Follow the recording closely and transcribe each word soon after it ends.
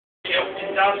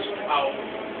does cold.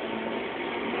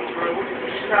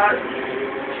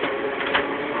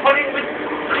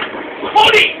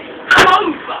 Colin, come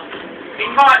over! He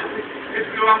might, if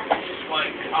you're up this way,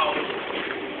 cold,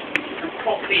 and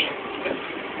pop in.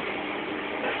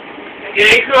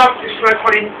 Yeah, if you're up this way,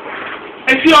 Colin,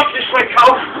 if you're up this way,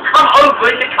 cold, come over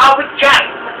in the car with Jack.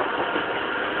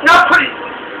 No,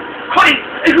 Colin,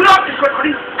 if you're up this way,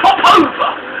 Colin, pop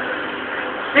over.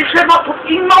 This way might put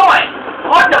in mine.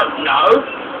 I don't know.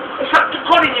 It's up to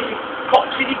Colin if he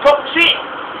pops in, he pops in.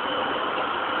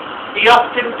 He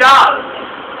often does.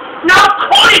 No,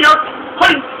 Colin,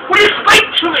 will you speak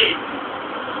to him?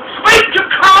 Speak to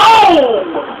Cole!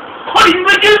 Colin,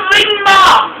 will you ring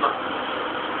Mum?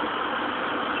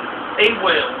 He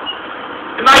will.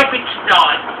 It may be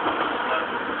tonight.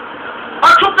 I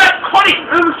took that Colin.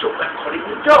 Who took that Colin?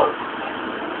 The dog.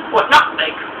 What,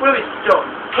 Nutmeg? Where is the dog?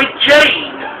 With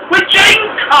Jane. With Jane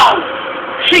Cole.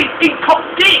 He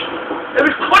popped in. There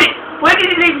was Colin. Where did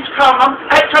he leave his car, Mum?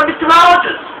 Outside Mr.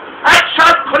 Marder's.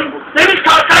 Outside, Colin. Leave his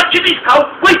car outside Jimmy's car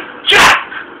with Jack.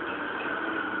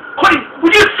 Colin, will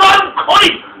you phone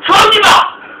Colin? Phone him up.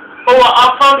 Oh,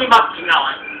 I'll phone him up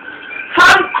tonight.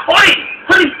 Phone Colin.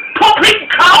 Colin, pop in,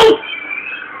 Cole.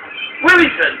 Where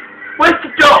is he? Where's the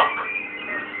dog?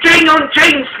 Jane on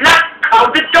Jane's lap,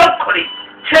 Cole. The dog, Colin.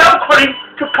 Tell Colin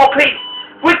to pop in.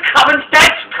 With Colin's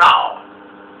dad's car.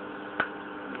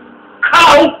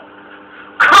 Cole!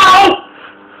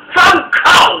 Phone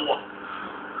Cole!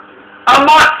 I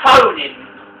might phone him.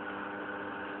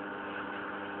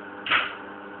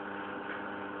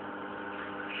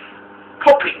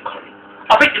 Pop in, Colin.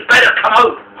 I think you better come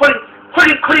over.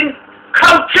 Colin,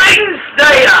 Cole, Jane's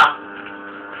there!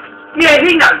 Yeah,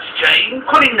 he knows Jane.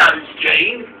 Colin knows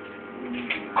Jane.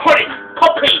 Colin,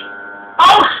 pop in.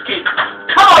 Ask him.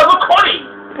 Come over, Colin.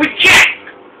 With Jack.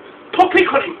 Pop in,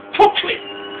 Colin. Talk to him.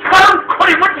 Phone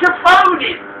Colin. What did you phone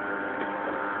him?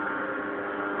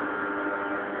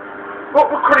 What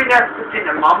will Colin have for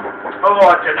dinner, Mum? Oh,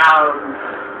 I don't know.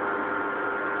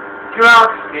 You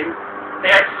ask him. They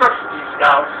had sausages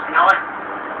last night.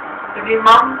 Did he,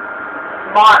 Mum?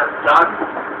 Might have done.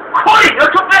 Colin! I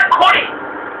took that Colin!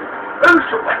 Who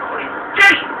took that Colin?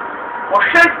 Jane! What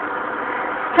said?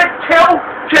 Tell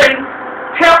Jane.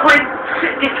 Tell Colin to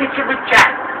sit in the kitchen with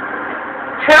Jack.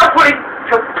 Tell Colin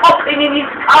to pop in his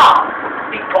car.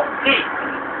 He popped in.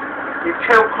 You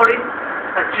tell Colin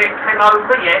that Jane came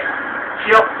over, yes? She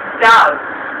often does.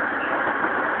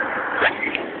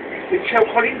 You tell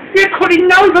Colin? Yeah, Colin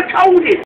knows, I told him.